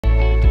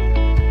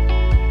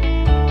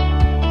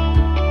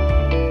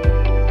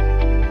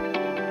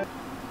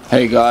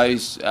Hey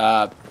guys,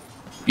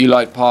 you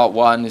like part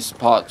 1, this is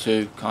part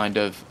 2, kind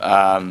of.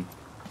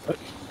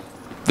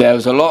 There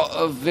was a lot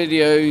of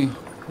video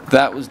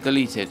that was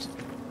deleted.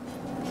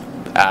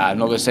 I'm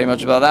not going to say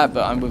much about that,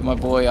 but I'm with my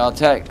boy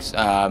R-techz.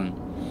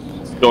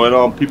 What's going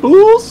on,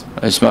 peoples?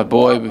 It's my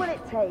boy,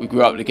 we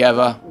grew up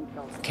together,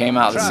 came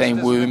out of the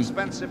same womb.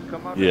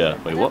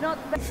 Yeah, wait, what?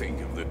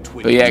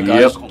 But yeah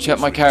guys, check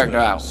my character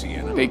out.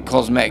 Big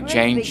cosmetic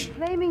change.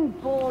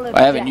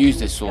 I haven't used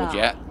this sword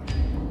yet.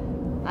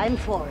 I'm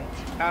for it.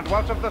 And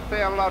what of the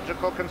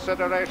theological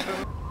consideration?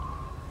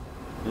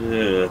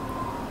 Yeah.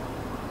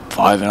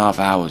 5.5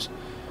 hours.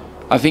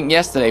 I think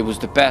yesterday was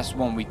the best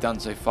one we've done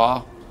so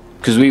far.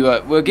 Because we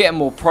were getting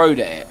more pro'd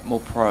at it. More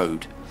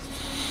pro'd.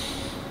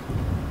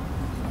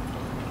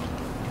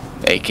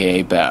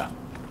 AKA better.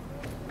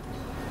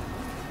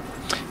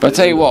 But I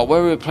tell you what,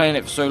 where we were playing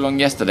it for so long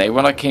yesterday,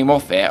 when I came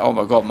off it, oh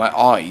my god, my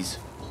eyes.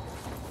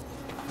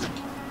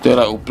 They're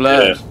like all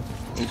blurred.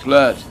 Yeah. All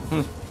blurred.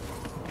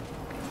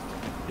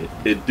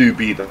 It do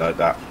be like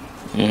that.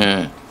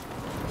 Yeah.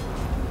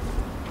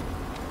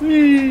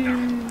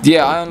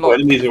 Yeah, I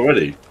unlocked. Enemies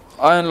already.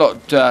 I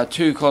unlocked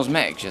 2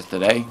 cosmetics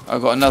yesterday. I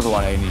got another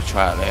one I need to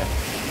try out there.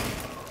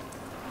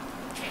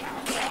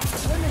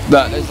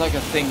 But there's like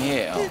a thing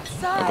here. Oh,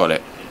 I got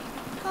it.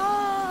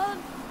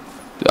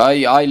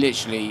 I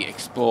literally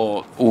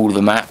explore all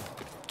the map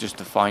just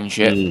to find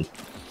shit.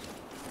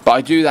 But I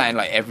do that in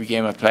like every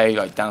game I play,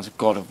 like down to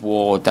God of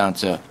War, down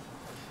to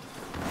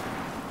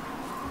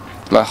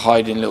like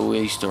hiding little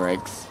Easter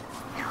eggs.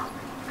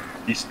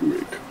 Easter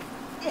egg.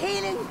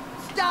 Healing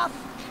stuff.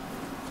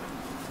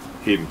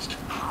 Healing stuff.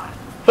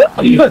 What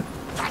are you doing?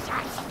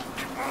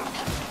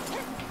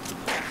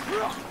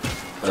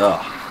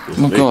 Oh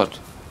my god.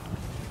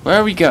 Where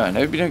are we going?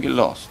 I hope we don't get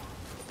lost.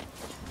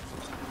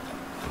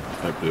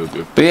 Hopefully it'll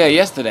do. But yeah,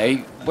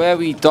 yesterday, where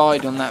we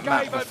died on that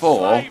map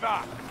before,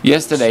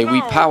 yesterday we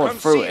powered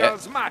through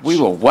it. We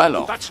were well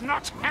off.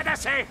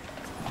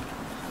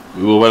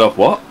 We were well off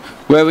what?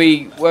 Where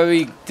we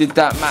did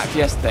that map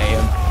yesterday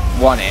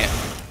and won it,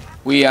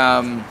 we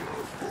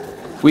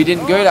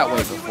didn't go that way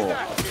before.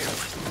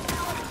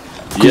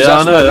 Yeah,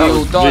 I know. We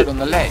all died on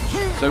the ledge,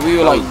 so we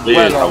were like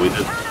well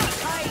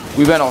off.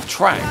 We went off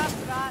track.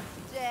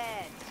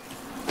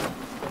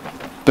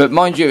 But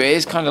mind you, it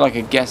is kind of like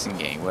a guessing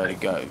game where to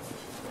go.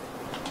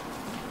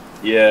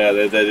 Yeah,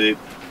 they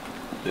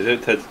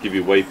don't tend to give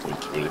you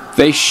waypoints really.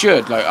 They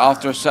should, like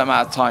after a certain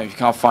amount of time, if you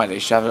can't find it, they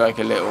should have like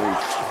a little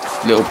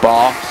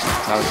bar.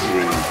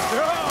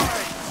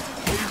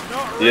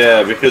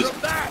 Yeah, because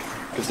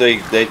they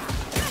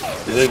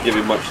don't give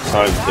you much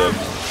time to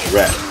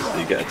rest.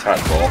 You get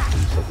attacked more often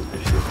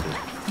and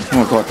stuff. Oh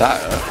my god,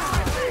 that hurt.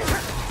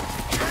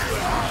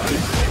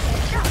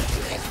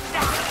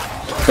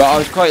 But I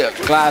was quite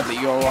glad that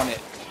you're on it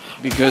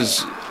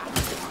because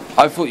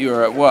I thought you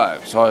were at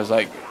work, so I was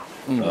like,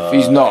 if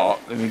he's not,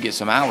 let me get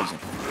some hours in.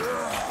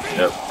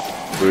 Yep,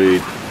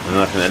 agreed. And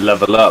I can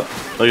level up.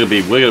 We're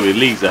gonna be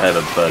leagues ahead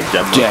of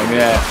Gem. Gem,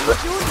 yeah.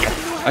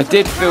 I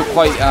did feel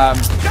quite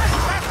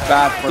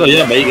bad for him. Oh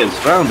yeah, mate, you get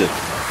surrounded.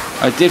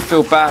 I did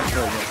feel bad for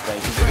him yesterday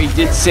because he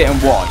did sit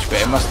and watch, but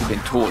it must have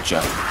been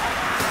torture.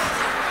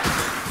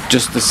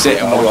 Just to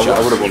sit and watch. I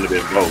would have wanted to be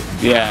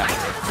involved. Yeah.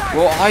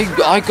 Well,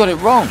 I got it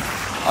wrong.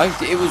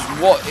 It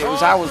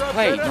was hours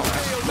played,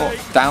 not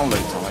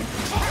download time.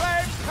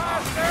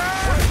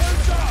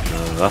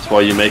 That's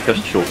why you make us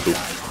chortle.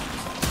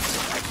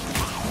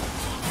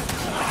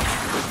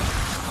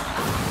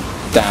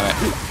 Damn it!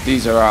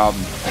 These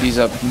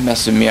are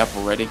messing me up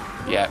already.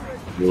 Yeah.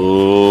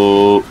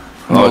 Oh,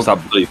 it's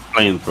that bloody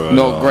flamethrower.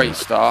 Not a great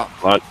start.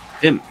 Like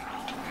him.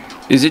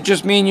 Is it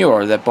just me and you,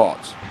 or are there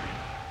bots?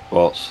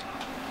 Bots.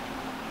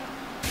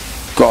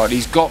 God,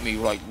 he's got me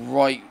like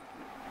right.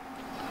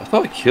 I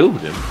thought I killed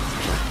him.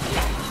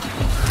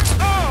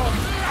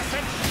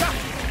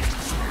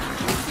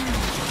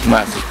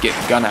 Might have to get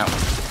the gun out.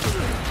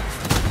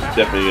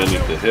 Definitely gonna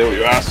need to heal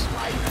your ass.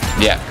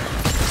 Yeah.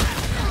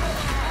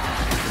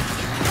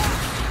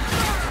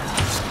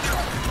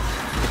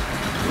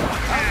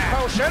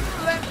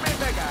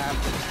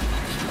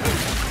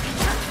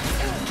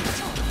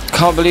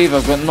 Can't believe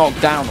I've got knocked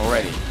down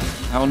already.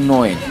 How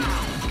annoying.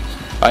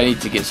 I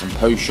need to get some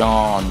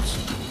potions.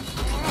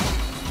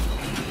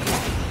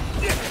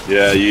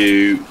 Yeah,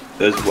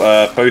 there's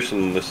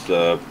potion on this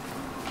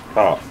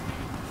part.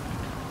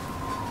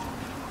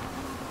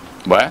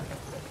 Where?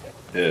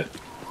 Yeah.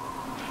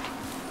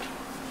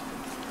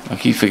 I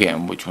keep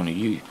forgetting which one are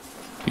you.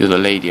 You're the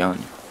lady,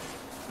 aren't you?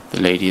 The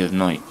lady of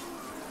night.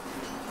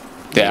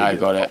 Yeah, I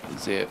got it.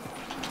 That's it.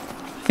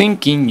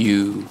 Thinking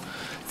you.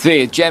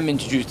 See, Gem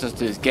introduced us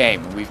to this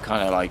game, and we've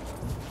kind of like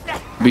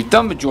we've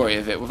done majority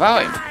of it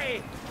without him.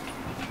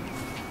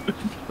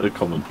 Very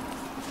common.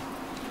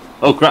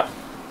 Oh crap!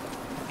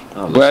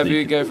 Oh, where do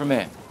we go from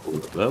here?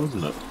 There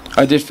wasn't it?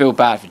 I did feel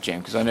bad for Gem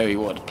because I know he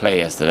wanted to play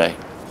yesterday.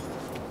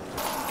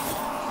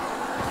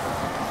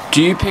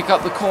 Do you pick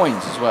up the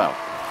coins as well?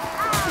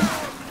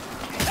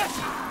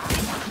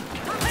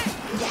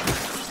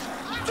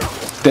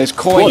 There's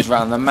coins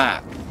around the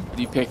map.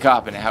 you pick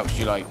up, and it helps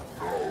you like.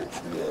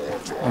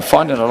 I'm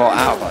finding a lot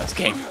out about this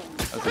game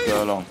as I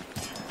go along.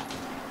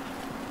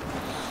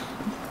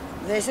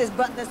 This is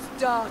but the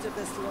start of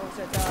the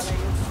slaughter,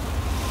 darlings.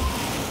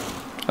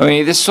 I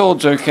mean, this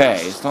sword's okay.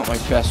 It's not my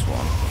best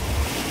one.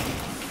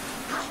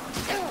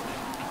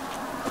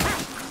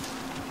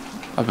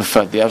 I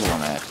preferred the other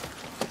one I had.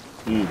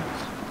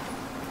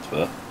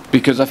 Fair.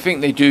 Because I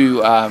think they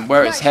do,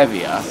 where it's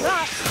heavier,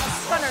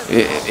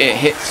 it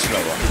hits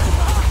slower.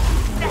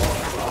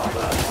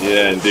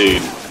 Yeah,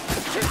 indeed.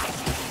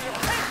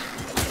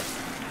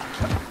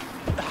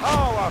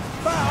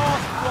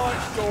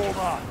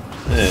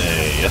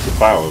 Hey, that's a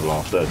power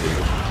blast there,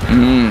 Dingle.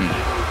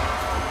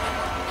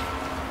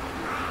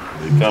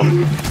 Here he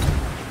comes.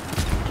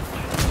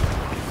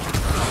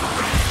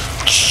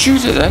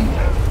 Shoot it then.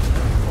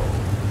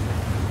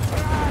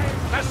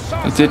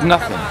 It did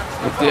nothing.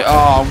 It did,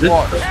 oh,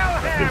 what?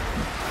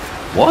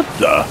 What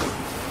the?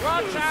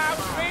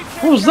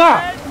 What was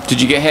that?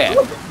 Did you get hit?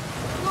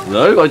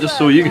 No, I just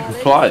saw you go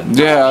flying.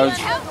 Yeah, it was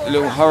a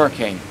little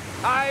hurricane.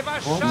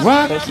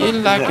 Rock you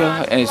like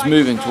a... And it's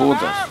moving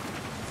towards us.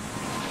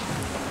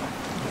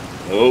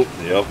 Oh,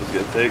 the alpha's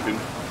getting taken.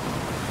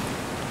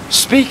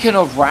 Speaking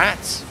of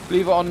rats,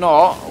 believe it or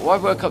not, I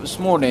woke up this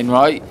morning,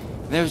 right?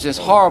 And there was this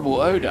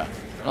horrible odour.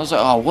 And I was like,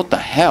 oh, what the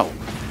hell?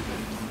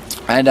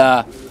 And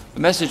I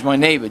messaged my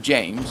neighbour,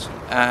 James,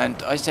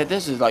 and I said,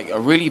 this is like a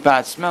really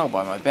bad smell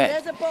by my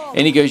bed.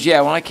 And he goes,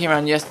 yeah, when I came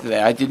around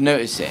yesterday, I did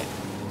notice it.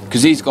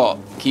 Because he's got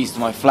keys to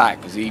my flat,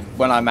 because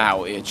when I'm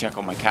out, he'll check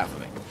on my cat for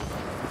me.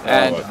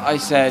 And I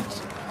said,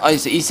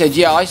 he said,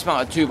 yeah, I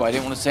smelled it too, but I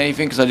didn't want to say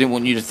anything because I didn't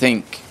want you to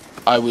think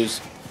I was...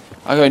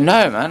 I go,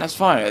 no, man, that's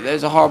fine.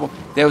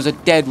 There was a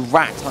dead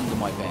rat under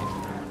my bed.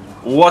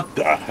 What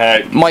the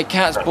heck? My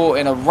cat's brought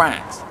in a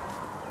rat.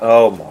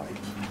 Oh my.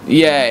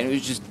 Yeah, and it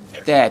was just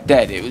dead.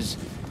 It was...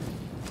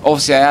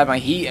 Obviously, I had my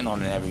heating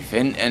on and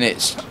everything, and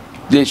it's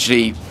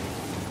literally...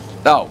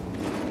 Oh.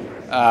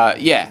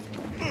 Yeah.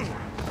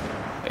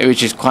 It was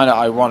just kind of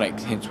ironic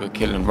since we're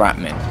killing rat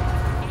men.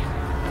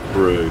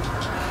 Rude.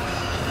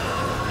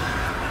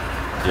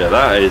 Yeah,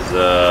 that is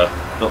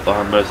not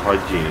the most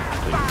hygienic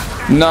thing.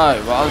 No,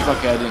 but I was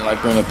lucky I didn't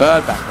like bring a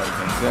bird back or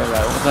anything. So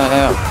like, what the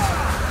hell?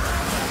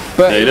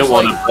 But yeah, you don't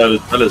want to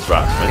tell us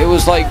rats, mate. It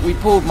was like we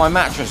pulled my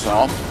mattress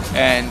off,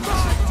 and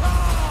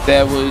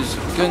there was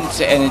couldn't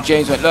sit, and then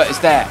James went, look, it's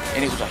there,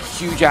 and it was a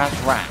huge ass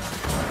rat,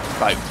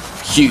 like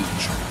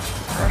huge.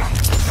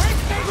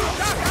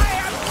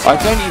 I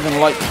don't even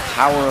like the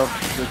power of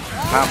the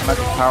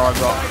magic power I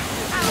got.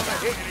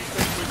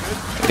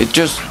 It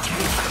just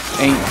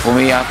ain't for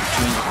me. I have to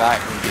change it back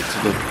and get to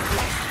the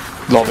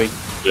lobby.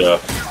 Yeah.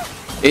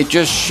 It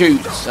just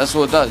shoots. That's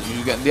what it does.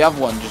 You get the other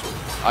one. Just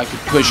I could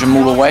push them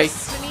all away.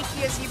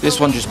 This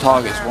one just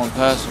targets one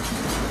person.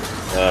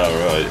 Oh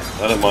right.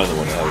 I don't mind the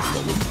one that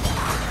has them.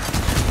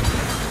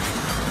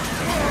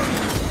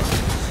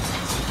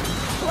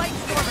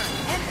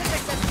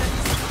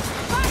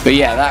 But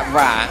yeah, that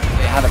rat,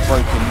 it had a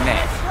broken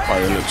neck by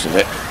the looks of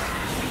it.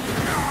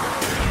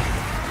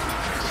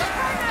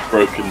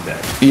 Broken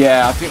neck.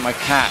 Yeah, I think my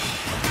cat.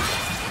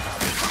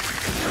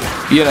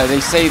 You know, they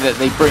say that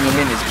they bring him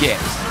in as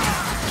gifts.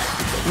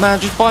 Man,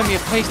 just buy me a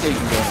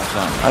PlayStation game or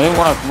something. I don't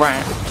want a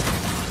rat.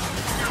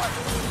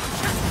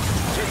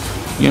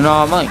 You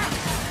know what I mean?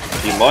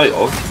 You might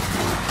have.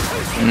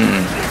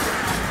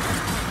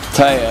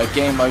 Tell you, a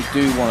game I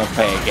do want to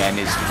play again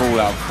is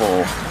Fallout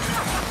 4.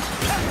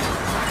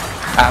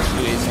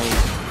 Absolutely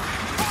amazing.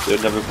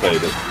 You've never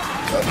played it.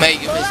 Mate,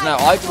 you're missing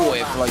out. I bought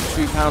it for like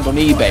 £2 on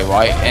eBay,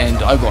 right? And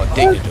I got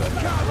addicted to it.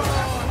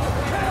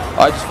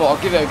 I just thought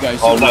I'll give it a go.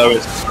 Oh no,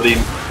 it's the...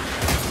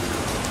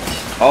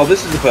 Oh,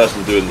 this is the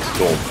person doing the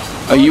storm.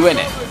 Are you in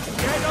it?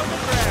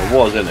 I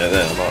was in it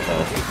then, I'm not now.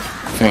 I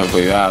think I'll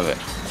put you out of it.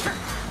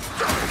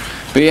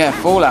 But yeah,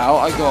 Fallout,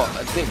 I got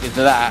addicted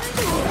to that.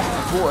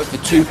 I bought it for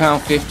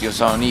 £2.50 or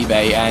so on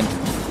eBay, and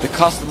the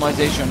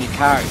customization on your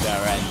character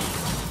and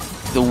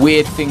the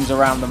weird things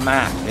around the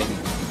map, and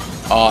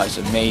oh, it's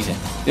amazing.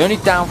 The only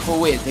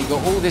downfall is they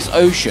got all this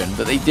ocean,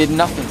 but they did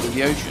nothing with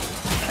the ocean.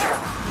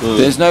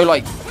 There's no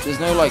like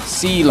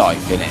sea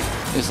life in it.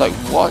 It's like,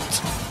 what?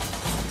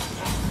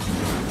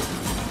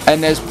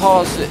 And there's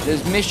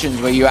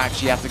missions where you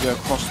actually have to go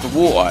across the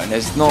water, and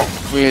there's not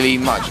really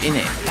much in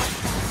it.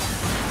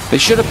 They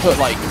should have put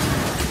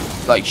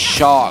like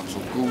sharks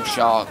or ghoul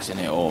sharks in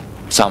it or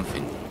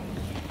something.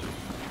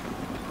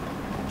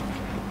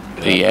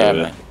 But yeah,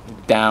 man,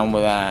 down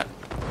with that.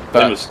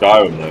 Same with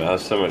Skyrim though, it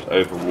has so much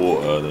open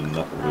water than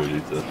nothing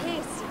really to...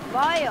 Tastes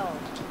vile.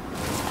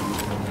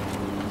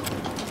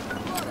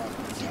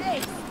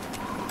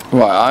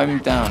 Right, I'm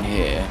down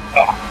here.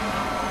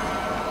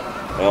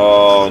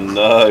 Oh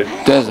no.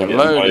 There's a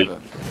load of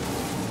them.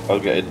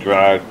 I'm getting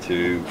dragged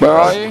to... Where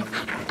are you?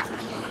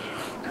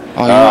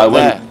 Oh, you're right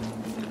there.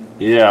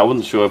 Yeah, I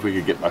wasn't sure if we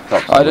could get back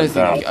up. I don't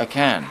think I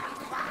can.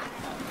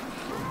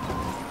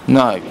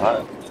 No.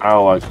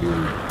 How I can...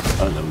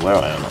 I don't know where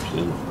I am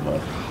actually.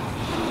 But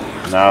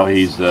now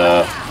he's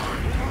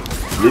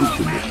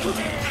lynching me.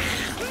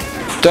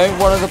 Don't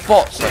one of the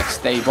bots like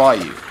stay by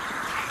you?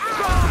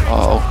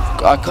 Oh,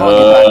 I can't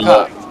get back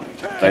up.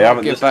 They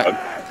haven't get this back. time.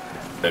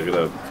 They're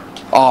gonna.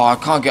 Oh, I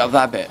can't get up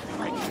that bit.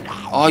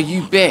 Oh,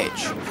 you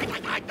bitch.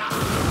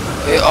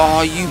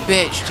 Oh, you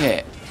bitched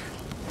it.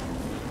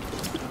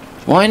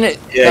 Why isn't it?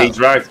 Yeah,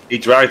 he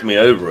dragged me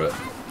over it.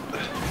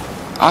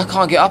 I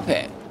can't get up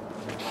it.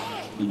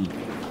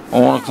 I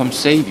want to come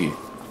save you.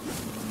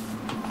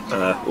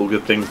 All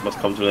good things must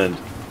come to an end.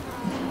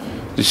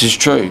 This is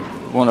true.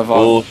 One of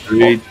our. 4,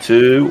 3,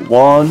 2,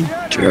 1.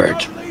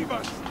 George.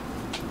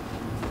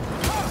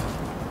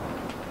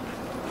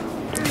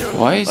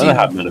 Why is I he? don't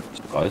have many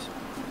guys.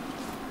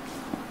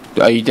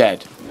 Are you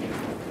dead?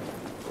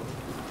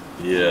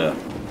 Yeah.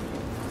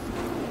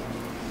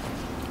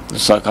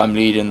 Looks like I'm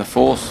leading the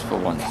force for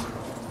once.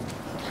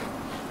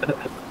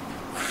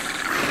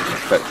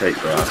 Spectate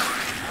that.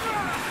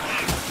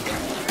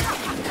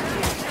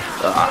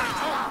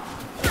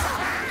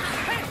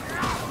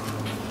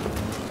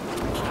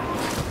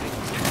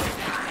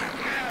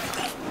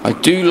 I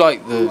do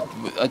like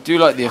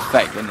the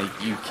effect when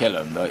you kill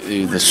them, like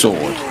the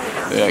sword.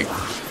 Like,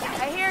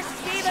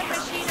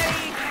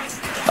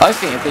 I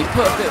think if they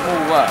put a bit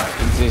more work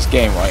into this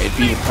game, right, it'd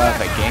be the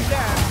perfect game.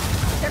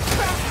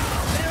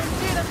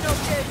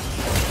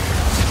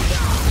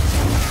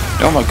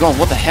 Oh my god,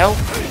 what the hell?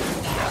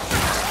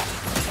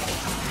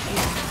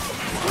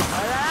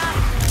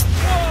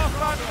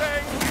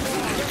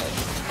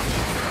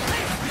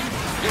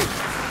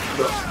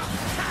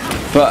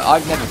 But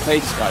I've never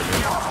played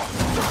Skyrim.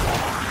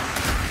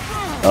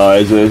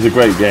 It's a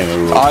great game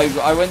overall.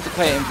 I went to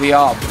play it in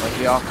VR, but my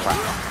VR crap.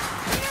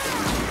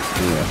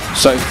 Yeah.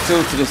 So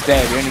still to this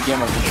day, the only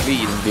game I've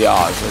completed in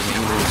VR is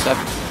Resident Evil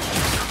 7.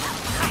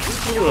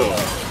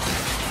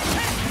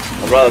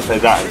 I'd rather play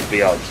that in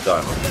VR this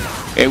time.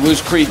 It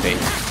was creepy.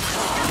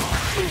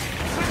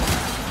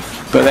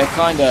 But they're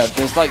kinda,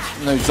 there's like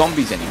no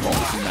zombies anymore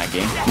in that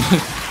game.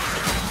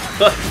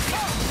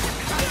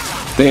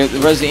 The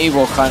Resident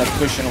Evil are kind of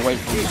pushing away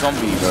from the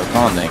zombies, though,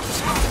 aren't they?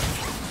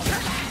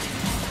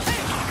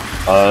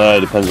 I don't know,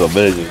 it depends what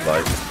village it's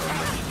like.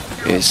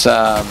 It's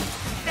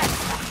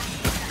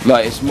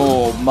like it's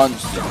more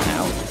monsters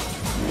now.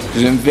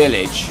 Because in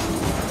Village,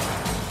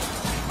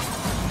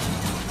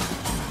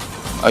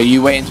 are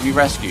you waiting to be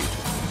rescued?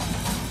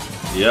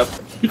 Yep.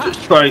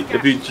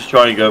 If you just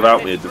try and go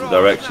about me a different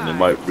direction, it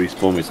might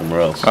respawn me somewhere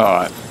else.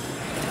 Alright.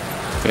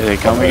 Here they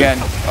come again.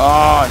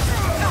 Oh!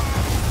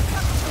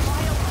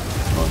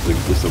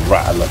 It's a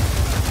rattling.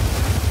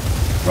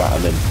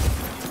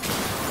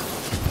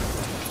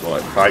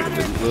 Like dragon,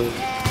 isn't it?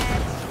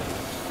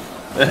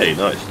 Hey,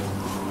 nice.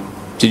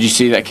 Did you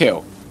see that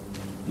kill?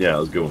 Yeah, that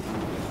was a good one.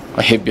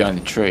 I hid behind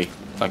the tree,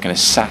 like an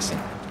assassin.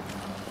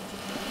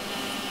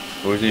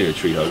 Where's he, a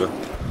tree hugger?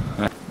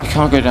 You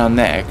can't go down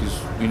there because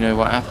you know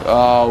what happened.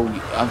 Oh,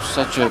 I'm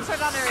such a.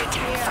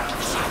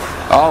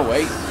 Oh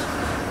wait.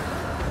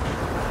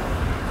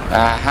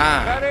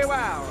 Aha. Very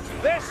well.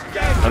 This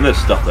And there's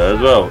stuff there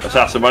as well.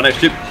 Assassin right next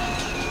to you.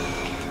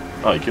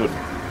 Oh, you killed him.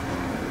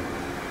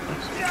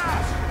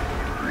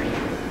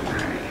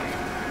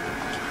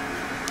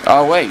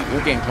 Oh wait,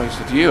 we're getting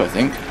closer to you, I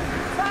think.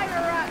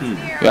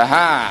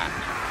 Aha.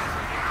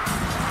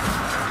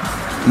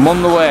 I'm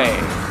on the way.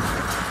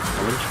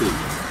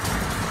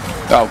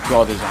 Oh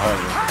god, there's a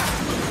hurdle.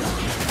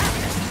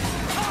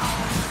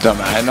 Don't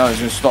matter, no one's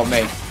gonna stop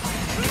me.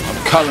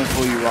 I'm coming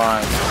for you,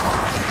 Ryan.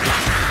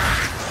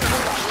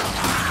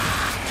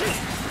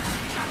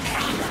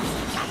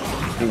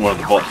 I think one of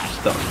the bots is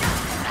stuck.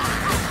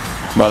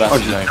 Well, that's Oh,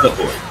 his just name.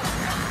 teleport.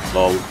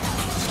 Lol.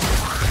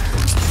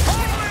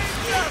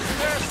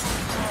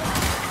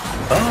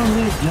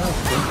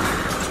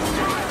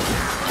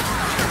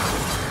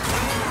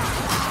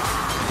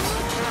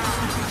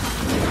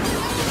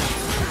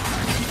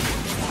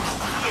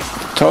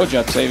 Told you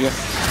I'd save you.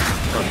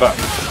 I'm back.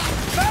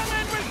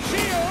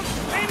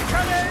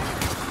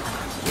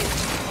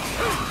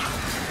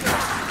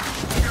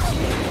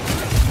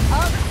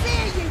 I'll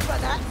see you for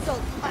that,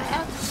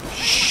 Saltfire.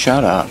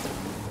 Shut up.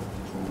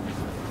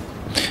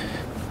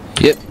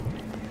 Yep.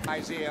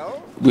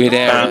 We're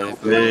there. I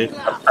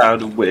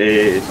found a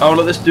way. Oh,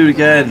 look, this dude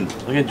again.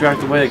 I'm getting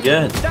dragged away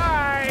again.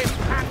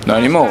 Not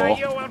anymore.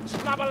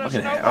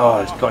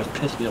 Oh, this guy's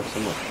pissed me off so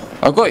much.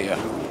 I got you.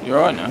 You're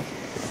alright now.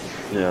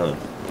 Yeah.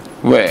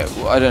 Wait,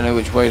 I don't know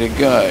which way to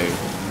go.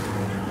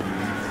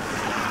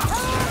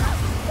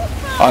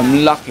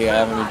 I'm lucky I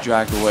haven't been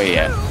dragged away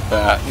yet,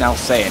 but now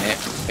saying it,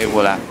 it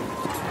will happen.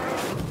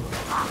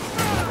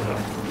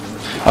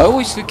 I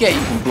always forget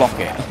you can block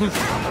it.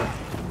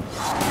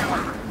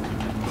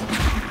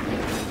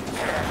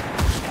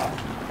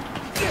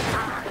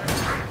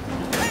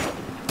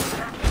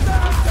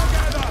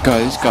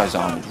 God, this guy's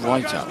armed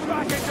right up.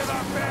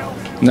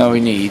 Now we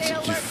need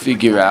to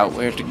figure out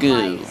where to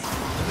go.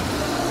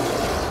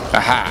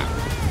 Aha!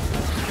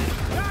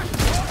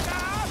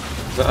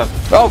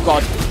 Oh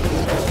god!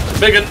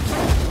 Biggin!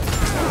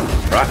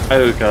 Right,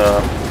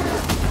 okay.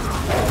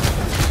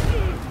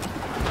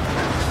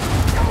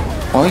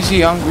 Why is he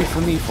hungry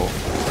for me for?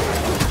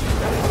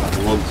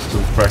 wants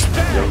some fresh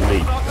young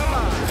meat.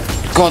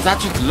 God, that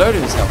just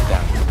loaded his health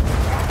down.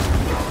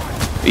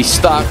 He's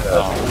stuck.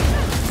 Oh.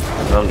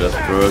 I'm just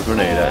throw a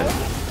grenade at him.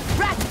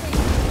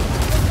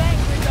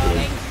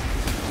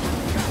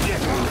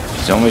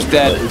 He's almost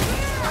dead.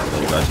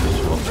 Very nice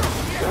visual. I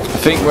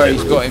think where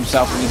he's got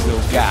himself in this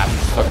little gap,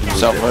 he's fucked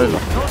himself over.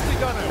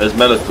 There's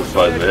medical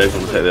supplies over here.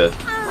 Come take this.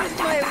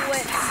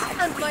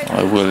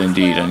 I will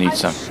indeed, I need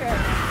some. Oh,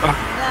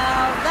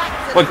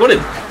 I got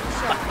him.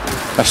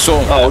 I saw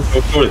that. Oh, I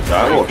got him.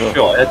 That. Oh,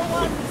 shot.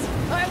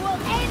 I will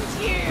end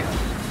you.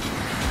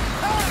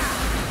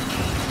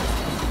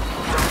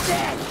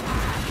 Dead.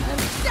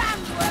 And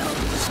damn well.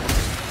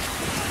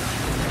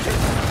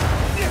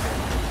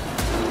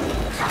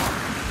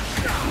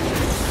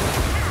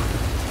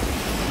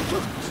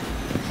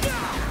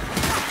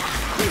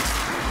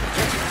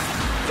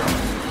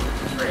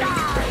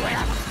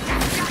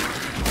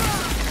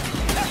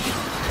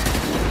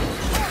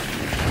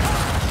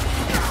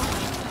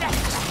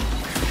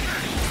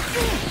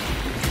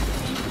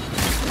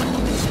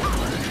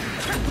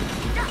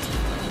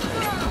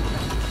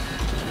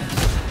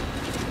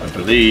 I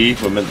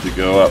believe we're meant to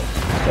go up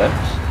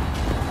steps.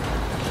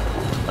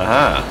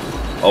 Aha!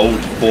 Old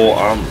Fort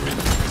Armory.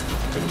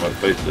 Couldn't quite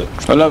place it.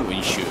 I love it when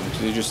you shoot them,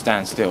 because they just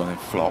stand still and then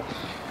flop.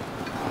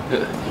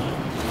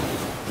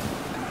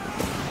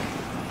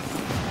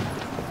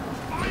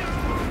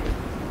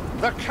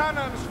 The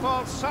cannons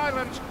fall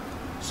silent.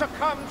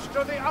 Succumbs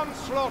to the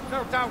onslaught,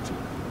 no doubt.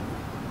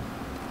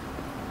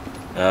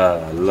 Ah,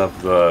 I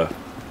love the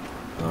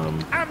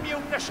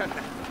Ammunition,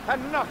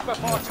 and not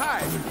before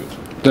time.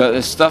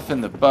 There's stuff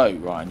in the boat,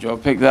 Ryan. Do you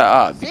want to pick that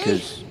up?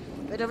 Because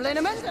Bit of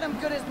liniment and I'm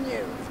good as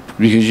new.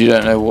 you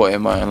don't know what it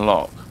might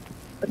unlock.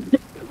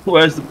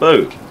 Where's the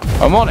boat?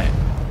 I'm on it.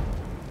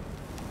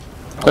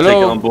 I'll take it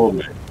Hello? on board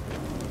me.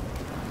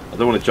 I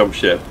don't want to jump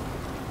ship.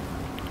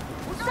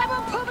 Will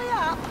someone pull me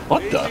up?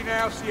 What Easy the?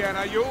 now,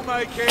 Sienna, you'll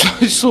make it.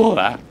 I saw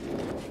that.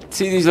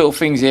 See these little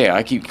things here?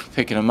 I keep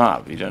picking them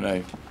up. You don't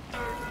know.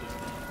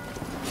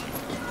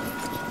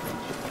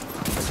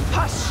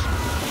 Hush.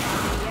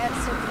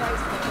 Yes,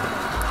 surprise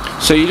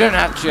me. So you don't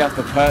actually have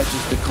to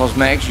purchase the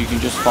cosmetics. You can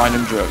just find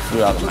them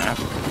throughout the map.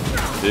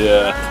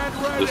 Yeah,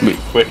 just be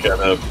quick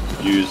and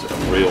use a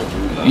real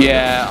ruler.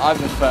 Yeah, I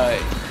prefer.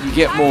 You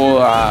get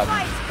more.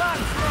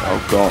 Oh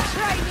god.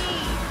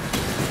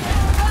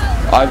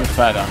 I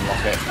prefer to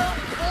unlock it.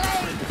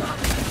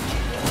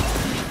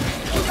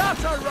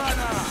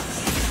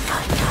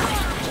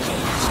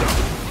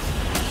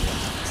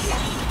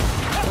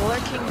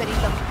 Lurking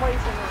beneath the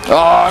poison. Oh,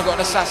 I got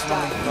an assassin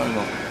on me. No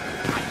more.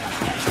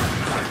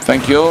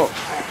 Thank you.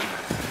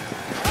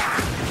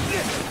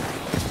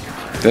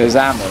 There's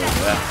ammo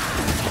over there.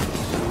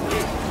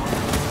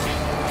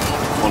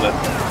 On it.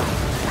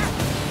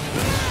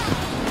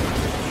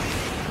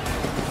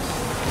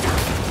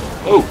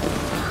 Oh!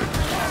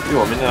 You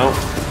want me now?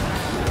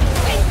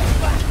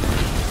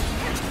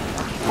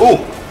 Oh!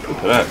 Look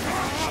at that.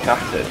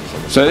 Captain.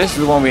 So this is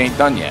the one we ain't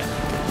done yet.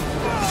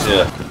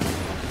 Yeah.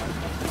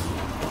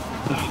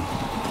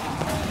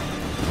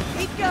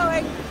 Keep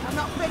going. I'm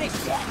not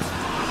finished yet.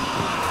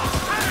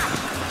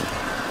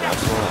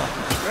 That's right.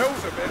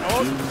 Smells a bit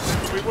odd.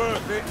 It'll be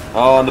worth it.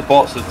 Oh, and the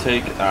bots have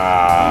taken.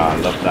 Ah, I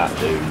love that,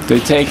 dude.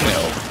 They've taken it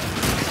all.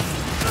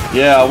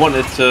 Yeah, I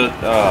wanted to.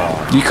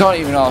 Oh. You can't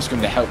even ask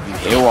them to help you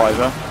heal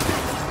either.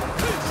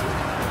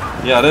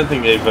 Yeah, I don't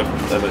think they've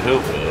ever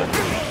helped me yet.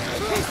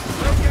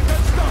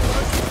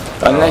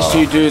 Unless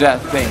you do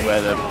that thing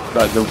where the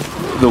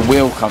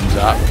wheel comes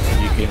up,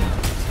 you can.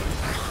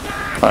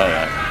 I don't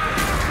know.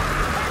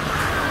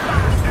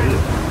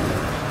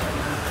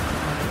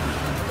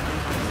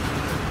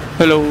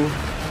 Hello.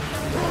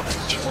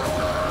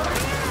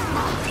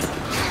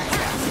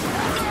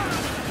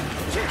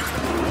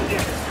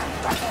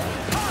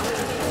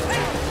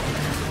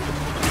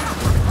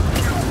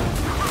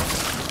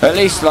 At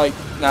least, like,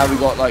 now we've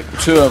got like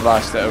 2 of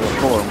us that are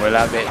recording. We'll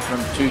have it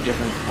from 2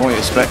 different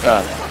points of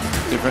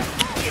different.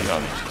 You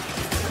know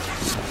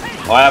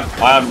what I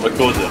haven't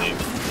recorded any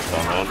this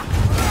time around.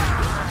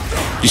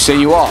 You say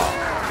you are?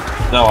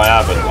 No, I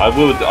haven't. I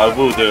will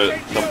do it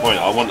at some point.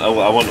 I want all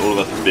of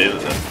us to be in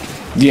it then.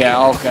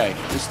 Yeah. Okay.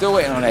 We're still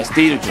waiting on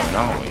SD to join,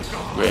 aren't we?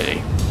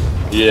 Really?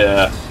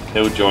 Yeah,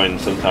 he'll join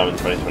sometime in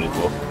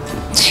 2024.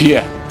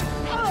 Yeah.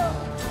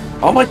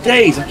 Oh my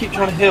days! I keep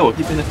trying to heal. I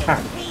keep being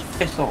attacked.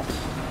 Piss off.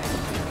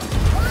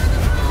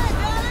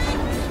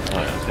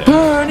 Oh, yeah, okay.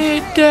 Burn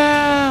it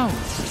down.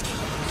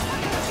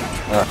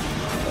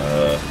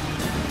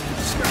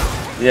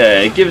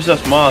 Yeah, it gives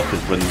us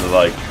markers when the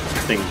like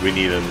things we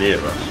need are near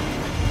us.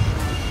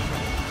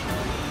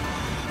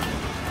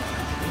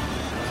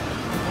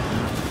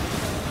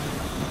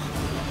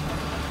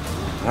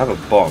 I have a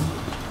bomb.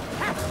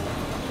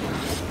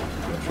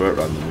 Throw it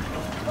randomly.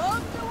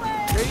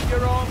 Keep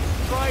your arms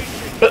straight.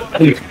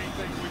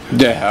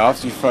 Yeah.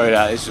 After you throw it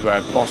out, this is where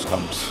a boss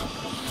comes.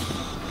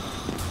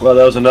 Well,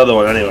 there was another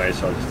one anyway,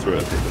 so I just threw it.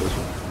 I think there was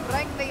one.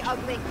 Bring the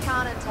ugly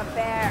cannon to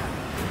bear.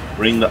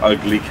 Bring the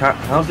ugly cat.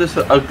 How's this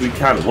an ugly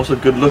cannon? What's a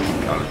good looking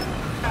cannon?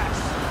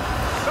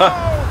 So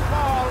far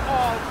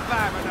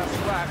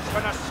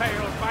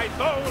assailed by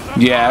those of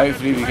Yeah,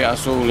 hopefully we get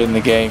us all in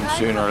the game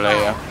sooner or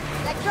later.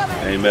 They're coming.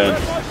 Amen.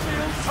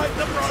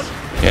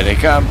 Here they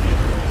come.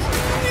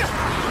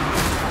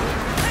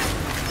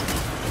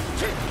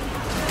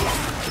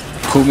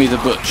 Call me the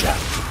butcher.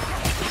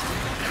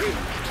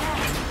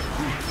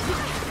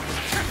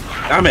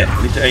 Damn it!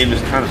 I need to aim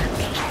this cannon.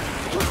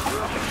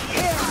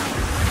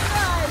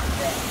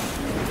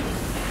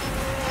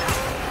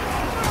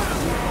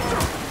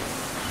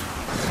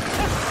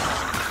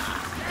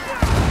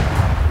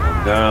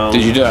 Down.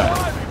 Did you do it?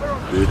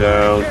 Two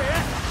down.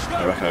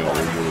 I reckon I got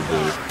one more to do.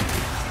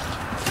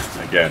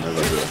 Again, as I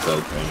do a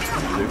third time.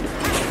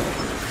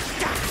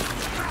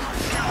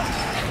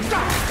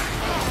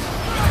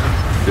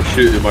 Just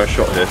shooting my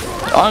shot here.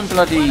 I'm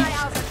bloody...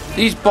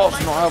 These bots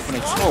are not helping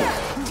at all.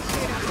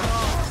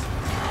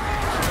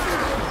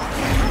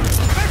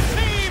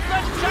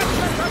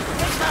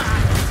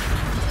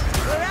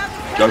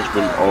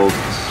 Judgment of...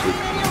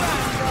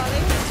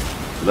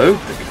 Hello?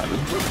 The cannon.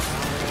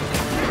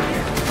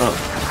 Oh.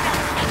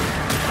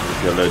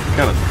 You'll load the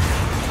cannon.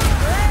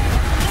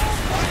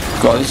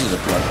 God, this is a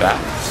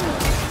bloodbath.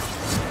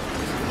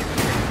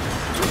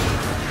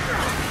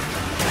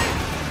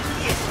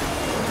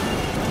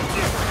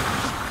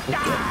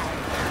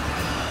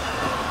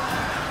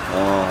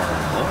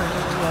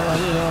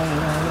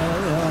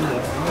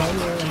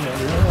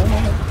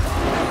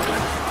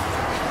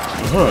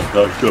 Alright,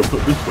 I'll go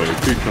put this way.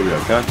 Please tell me I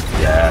can.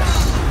 Yes.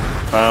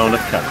 Found a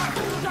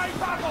cannonball.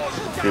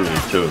 Give me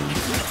two of them.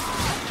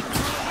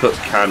 Put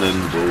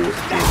cannonball in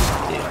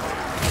here.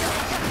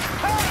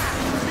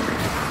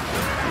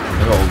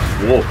 I'll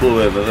walk all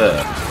over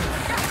there.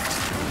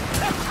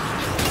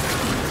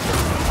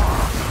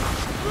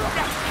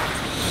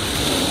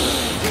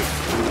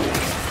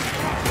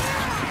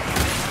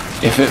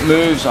 If it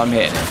moves, I'm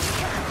hitting it.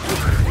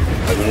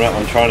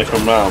 I'm trying to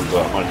come round,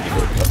 but I might need to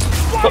go.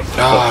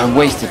 Oh, I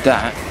wasted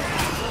that.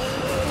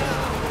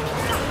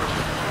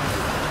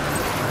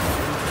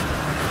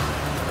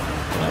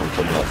 I'm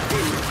coming up.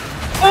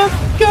 I'm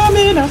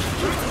coming up.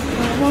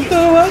 I won't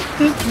go up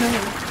this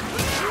night.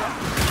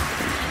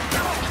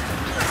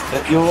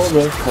 At your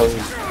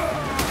repose.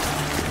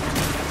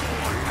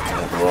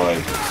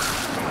 Right.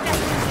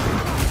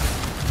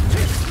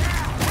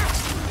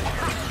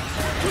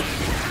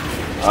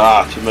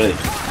 Ah, too many.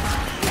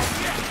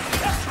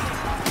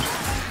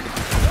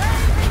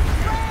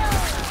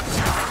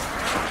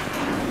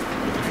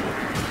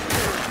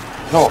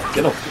 No,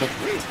 get off, get off.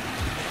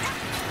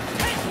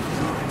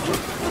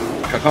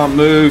 I can't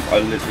move. I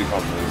literally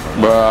can't move.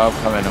 Bro, I'm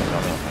coming.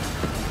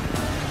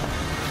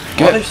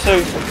 Why are they so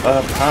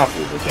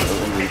powerful? They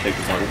don't really take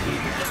the time to do.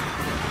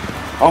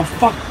 Oh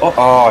fuck! Oh,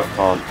 I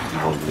can't.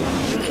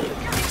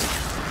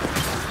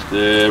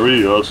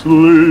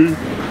 Seriously.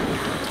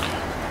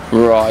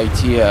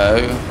 Rightio.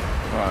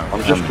 Right,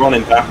 I'm just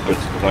running backwards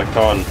because I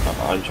can't.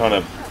 I'm trying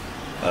to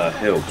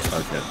heal.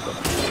 Okay.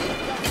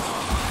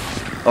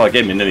 Oh, it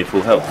gave me nearly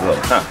full health as well.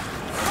 Ha.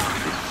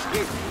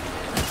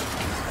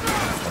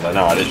 Like,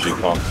 no, I literally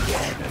can't.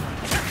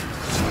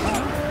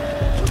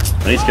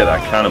 I need to get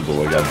that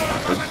cannonball again.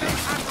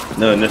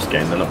 No, in this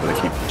game, they're not going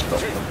to keep it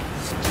stopped.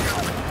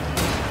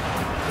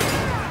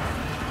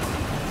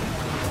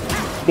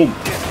 Boom.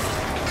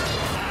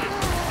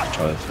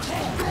 Try this.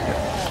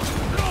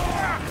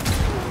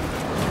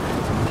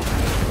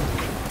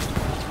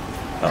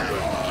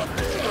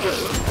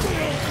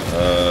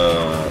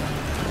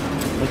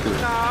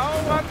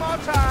 Now, one more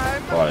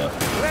time. Fire.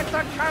 Let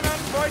the cannon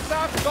voice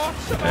our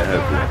thoughts of I hope the it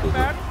black doesn't.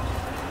 man.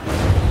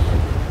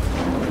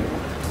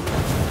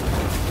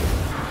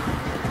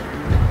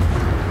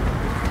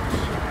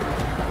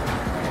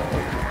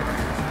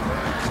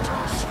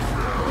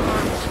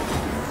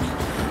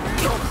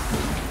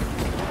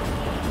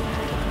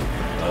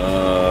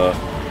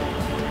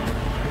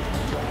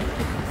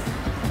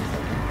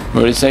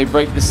 What did it say?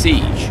 Break the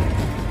siege?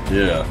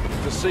 Yeah.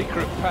 The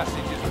secret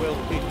passage is well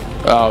hidden.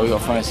 Oh, we got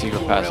to find a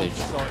secret passage.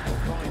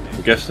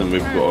 I'm guessing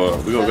we've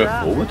got to go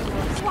forward.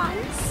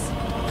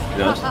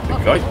 Yeah, that's the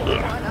guy.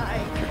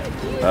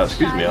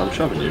 Excuse me, I'm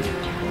shoving you.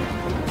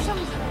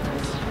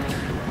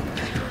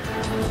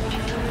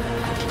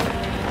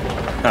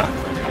 Ha!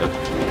 Good.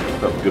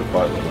 That was a good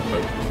fight then, I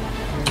suppose.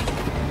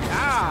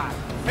 Ah,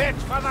 fit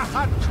for the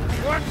hunt.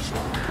 What?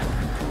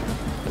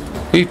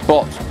 These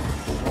bots.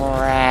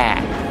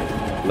 Crap.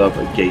 Love a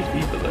gay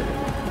fever though.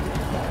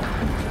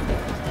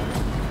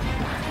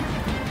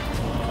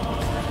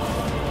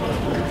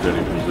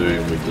 Really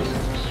presume we just.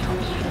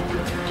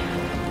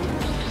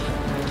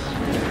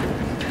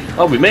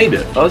 Oh, we made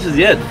it! Oh, this is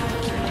the end!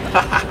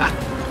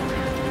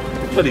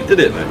 But he did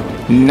it, man.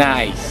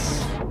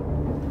 Nice.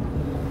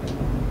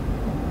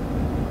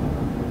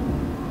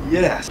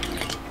 Yes!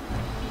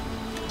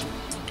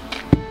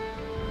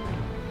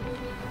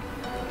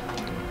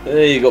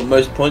 Hey, you got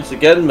most points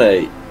again,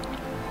 mate.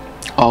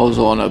 I was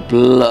on a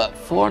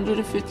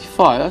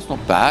 455. That's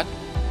not bad.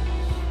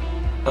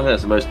 I think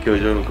that's the most kills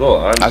you ever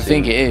got. I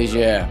think it is,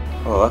 yeah.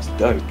 Oh, that's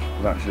dope.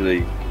 I'm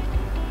actually.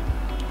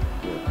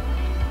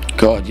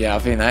 God, yeah, I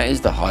think that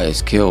is the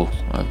highest kill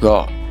I've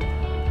got.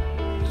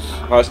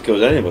 High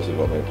skills any of us have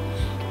got, mate.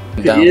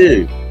 Look Down. at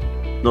you.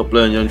 Not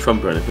blowing your own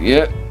trumpet or anything.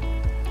 Yep.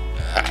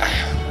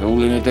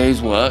 All in a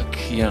day's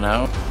work, you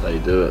know. They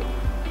do it.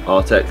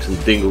 R-techz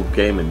and Dingle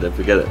Gaming, don't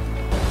forget it.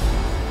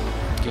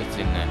 Get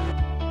in there.